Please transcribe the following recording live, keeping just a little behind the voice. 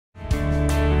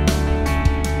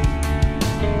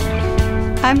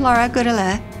I'm Laura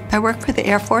Goudoulet. I work for the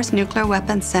Air Force Nuclear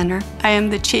Weapons Center. I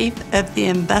am the Chief of the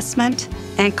Investment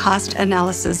and Cost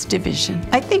Analysis Division.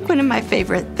 I think one of my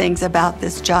favorite things about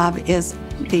this job is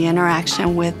the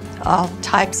interaction with all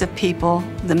types of people,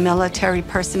 the military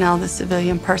personnel, the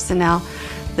civilian personnel,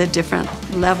 the different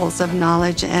levels of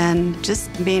knowledge, and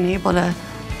just being able to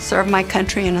serve my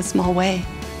country in a small way.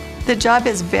 The job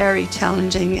is very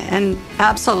challenging and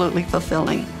absolutely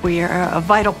fulfilling. We are a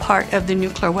vital part of the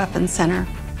Nuclear Weapons Center.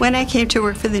 When I came to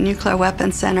work for the Nuclear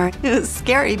Weapons Center, it was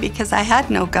scary because I had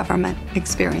no government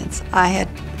experience. I had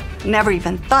never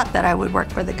even thought that I would work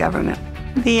for the government.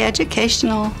 The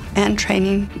educational and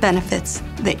training benefits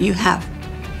that you have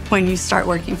when you start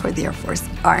working for the Air Force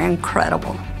are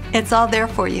incredible. It's all there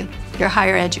for you. Your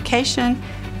higher education,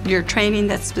 your training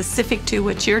that's specific to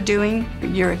what you're doing.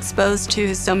 You're exposed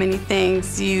to so many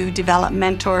things. You develop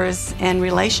mentors and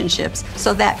relationships.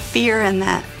 So that fear and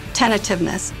that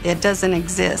tentativeness, it doesn't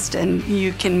exist, and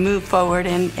you can move forward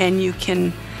and you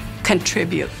can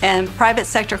contribute. And private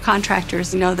sector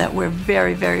contractors know that we're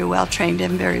very, very well trained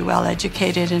and very well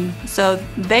educated, and so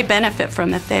they benefit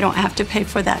from it. They don't have to pay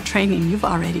for that training. You've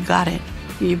already got it.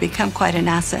 You become quite an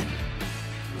asset.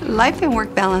 Life and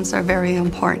work balance are very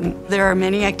important. There are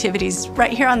many activities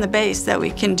right here on the base that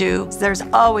we can do. There's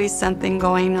always something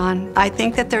going on. I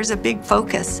think that there's a big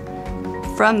focus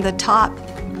from the top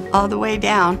all the way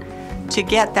down to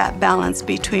get that balance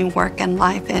between work and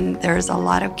life, and there's a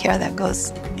lot of care that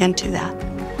goes into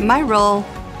that. My role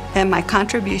and my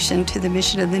contribution to the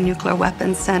mission of the Nuclear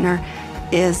Weapons Center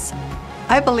is,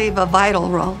 I believe, a vital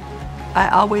role. I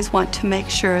always want to make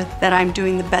sure that I'm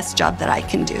doing the best job that I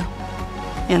can do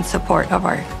in support of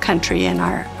our country and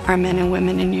our men and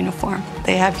women in uniform.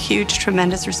 They have huge,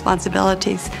 tremendous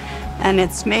responsibilities, and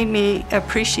it's made me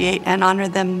appreciate and honor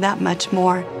them that much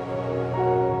more.